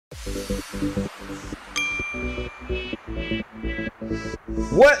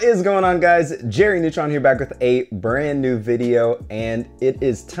What is going on, guys? Jerry Neutron here, back with a brand new video, and it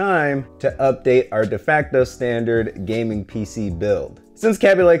is time to update our de facto standard gaming PC build. Since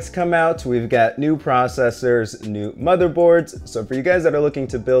Kaby Lake's come out, we've got new processors, new motherboards. So for you guys that are looking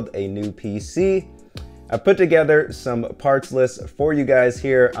to build a new PC, I put together some parts lists for you guys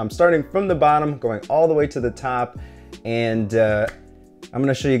here. I'm starting from the bottom, going all the way to the top, and I'm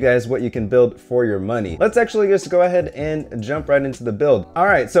gonna show you guys what you can build for your money. Let's actually just go ahead and jump right into the build. All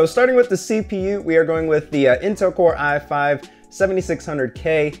right, so starting with the CPU, we are going with the Intel Core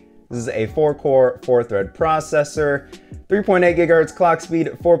i5-7600K. This is a 4-core, 4-thread processor, 3.8 gigahertz clock speed,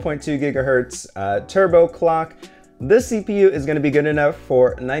 4.2 gigahertz turbo clock. This CPU is gonna be good enough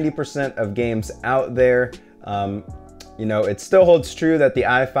for 90% of games out there. You know, it still holds true that the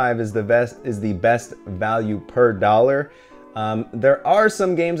i5 is the best value per dollar. There are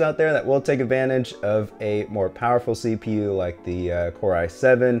some games out there that will take advantage of a more powerful CPU like the Core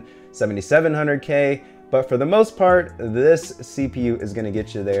i7-7700K, but for the most part, this CPU is going to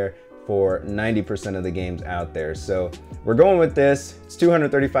get you there for 90% of the games out there. So we're going with this. It's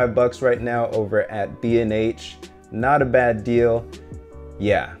 235 bucks right now over at B&H. Not a bad deal.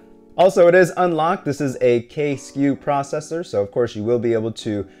 Yeah. Also, it is unlocked. This is a K SKU processor, so of course you will be able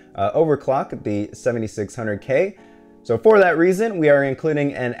to overclock the 7600K. So for that reason, we are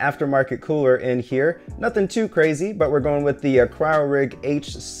including an aftermarket cooler in here. Nothing too crazy, but we're going with the CryoRig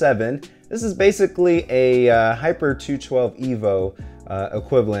H7. This is basically a Hyper 212 Evo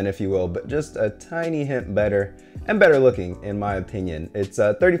equivalent, if you will, but just a tiny hint better and better looking, in my opinion. It's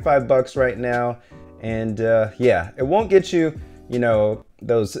 35 bucks right now, and yeah, it won't get you, you know,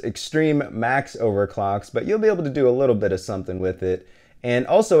 those extreme max overclocks, but you'll be able to do a little bit of something with it. And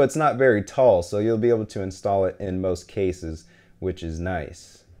also, it's not very tall, so you'll be able to install it in most cases, which is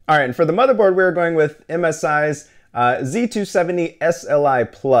nice. All right, and for the motherboard, we're going with MSI's Z270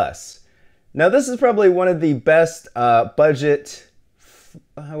 SLI Plus. Now, this is probably one of the best budget,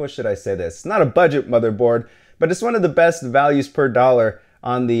 how should I say this? It's not a budget motherboard, but it's one of the best values per dollar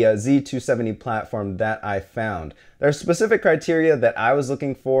on the Z270 platform that I found. There are specific criteria that I was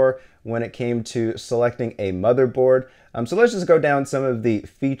looking for when it came to selecting a motherboard. So let's just go down some of the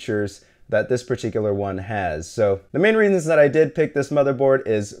features that this particular one has. So the main reasons that I did pick this motherboard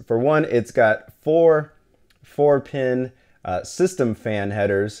is, for one, it's got four 4-pin system fan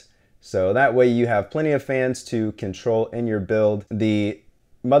headers. So that way you have plenty of fans to control in your build. The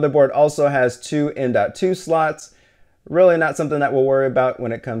motherboard also has 2 M.2 slots. Really not something that we'll worry about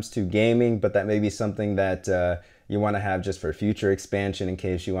when it comes to gaming, but that may be something that you want to have just for future expansion in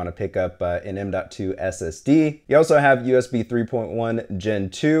case you want to pick up an M.2 SSD. You also have USB 3.1 Gen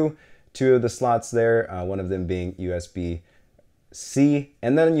 2, 2 of the slots there, one of them being USB-C,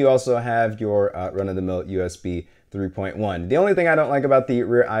 and then you also have your run-of-the-mill USB 3.1. The only thing I don't like about the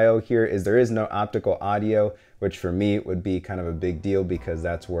rear I/O here is there is no optical audio, which for me would be kind of a big deal because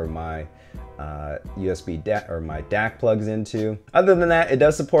that's where my USB DAC or my DAC plugs into. Other than that, it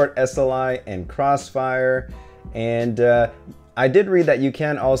does support SLI and Crossfire, and I did read that you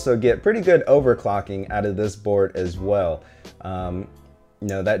can also get pretty good overclocking out of this board as well. You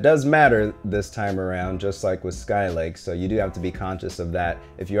know, that does matter this time around, just like with Skylake, so you do have to be conscious of that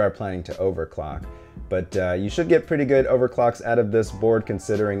if you are planning to overclock. But you should get pretty good overclocks out of this board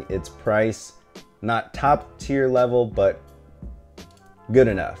considering its price. Not top tier level, but good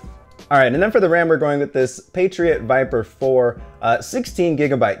enough. All right, and then for the RAM, we're going with this Patriot Viper 4 16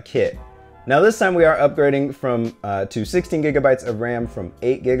 gigabyte kit. Now this time we are upgrading from to 16 gigabytes of RAM from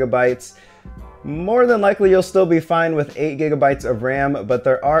 8 gigabytes. More than likely you'll still be fine with 8 gigabytes of RAM, but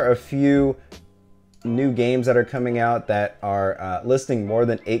there are a few new games that are coming out that are listing more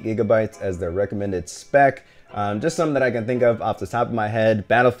than 8 gigabytes as their recommended spec. Just some that I can think of off the top of my head.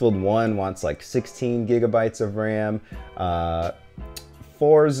 Battlefield 1 wants like 16 gigabytes of RAM.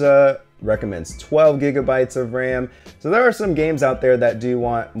 Forza recommends 12 gigabytes of RAM. So there are some games out there that do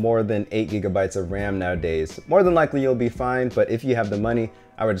want more than 8 gigabytes of RAM nowadays. More than likely you'll be fine, but if you have the money,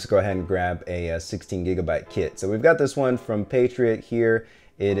 I would just go ahead and grab a 16 gigabyte kit. So we've got this one from Patriot here.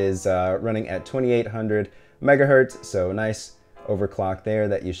 It is running at 2800 megahertz, so nice overclock there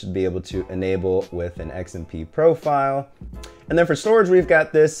that you should be able to enable with an XMP profile. And then for storage, we've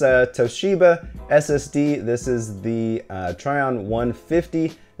got this Toshiba SSD. This is the Tryon 150.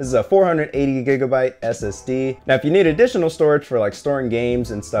 This is a 480 gigabyte SSD. Now, if you need additional storage for like storing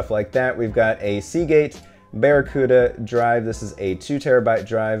games and stuff like that, we've got a Seagate Barracuda drive. This is a 2 terabyte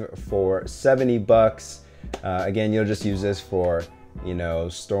drive for 70 bucks. Again, you'll just use this for, you know,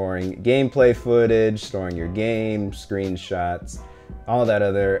 storing gameplay footage, storing your game, screenshots, all that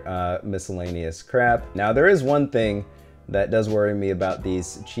other miscellaneous crap. Now there is one thing that does worry me about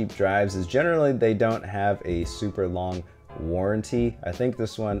these cheap drives is generally they don't have a super long warranty. I think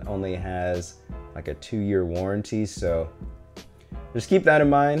this one only has like a 2-year warranty, so just keep that in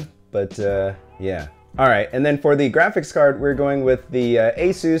mind. But yeah. All right, and then for the graphics card, we're going with the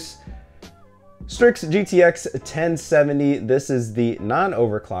Asus Strix GTX 1070. This is the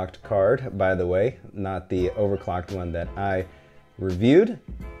non-overclocked card, by the way, not the overclocked one that I reviewed.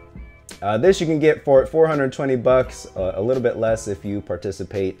 This you can get for 420 bucks, a little bit less if you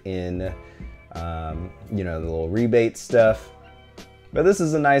participate in, you know, the little rebate stuff. But this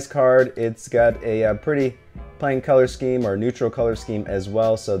is a nice card. It's got a pretty plain color scheme or neutral color scheme as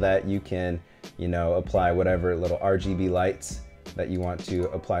well, so that you can, you know, apply whatever little RGB lights that you want to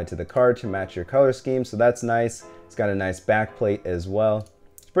apply to the card to match your color scheme. So that's nice. It's got a nice back plate as well.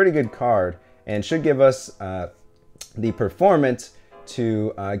 It's a pretty good card and should give us the performance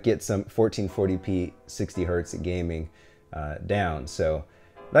to get some 1440p 60 hertz gaming down. So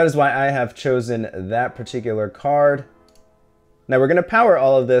that is why I have chosen that particular card. Now we're going to power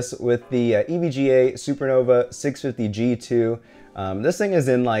all of this with the EVGA Supernova 650G2. This thing is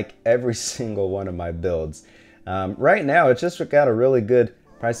in like every single one of my builds. Right now it's just got a really good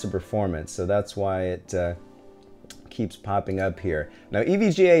price to performance, so that's why it keeps popping up here. Now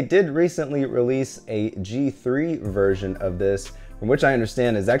EVGA did recently release a G3 version of this, from which I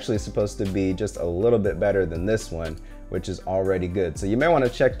understand is actually supposed to be just a little bit better than this one, which is already good. So you may want to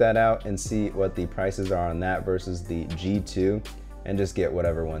check that out and see what the prices are on that versus the G2 and just get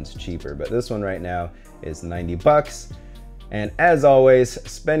whatever one's cheaper. But this one right now is 90 bucks. And as always,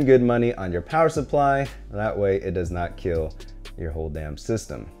 spend good money on your power supply. That way it does not kill your whole damn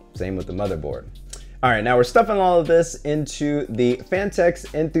system. Same with the motherboard. All right, now we're stuffing all of this into the Phanteks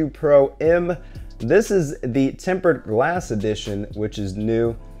Enthoo Pro M. This is the tempered glass edition, which is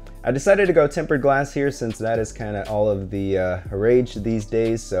new. I decided to go tempered glass here since that is kind of all of the rage these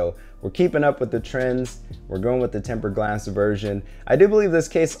days. So we're keeping up with the trends. We're going with the tempered glass version. I do believe this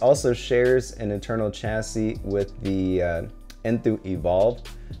case also shares an internal chassis with the Enthoo Evolve.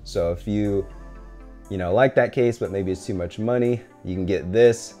 So if you like that case, but maybe it's too much money, you can get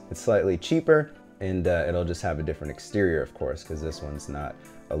this. It's slightly cheaper and it'll just have a different exterior, of course, because this one's not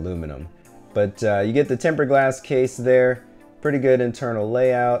aluminum. But you get the tempered glass case there. Pretty good internal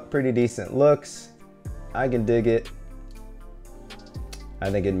layout, pretty decent looks. I can dig it. I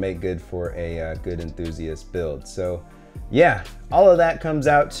think it'd make good for a good enthusiast build. So yeah, all of that comes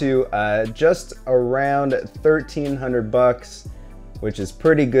out to just around 1,300 bucks, which is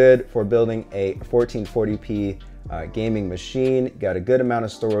pretty good for building a 1440p gaming machine. Got a good amount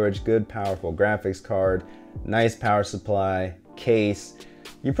of storage, good powerful graphics card, nice power supply, case.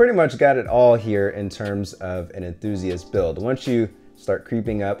 You pretty much got it all here in terms of an enthusiast build. Once you start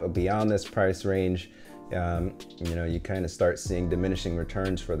creeping up beyond this price range, you kind of start seeing diminishing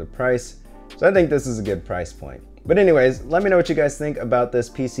returns for the price. So I think this is a good price point. But anyways, let me know what you guys think about this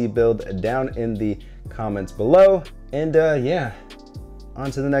PC build down in the comments below. And yeah,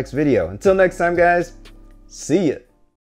 on to the next video. Until next time, guys, see ya.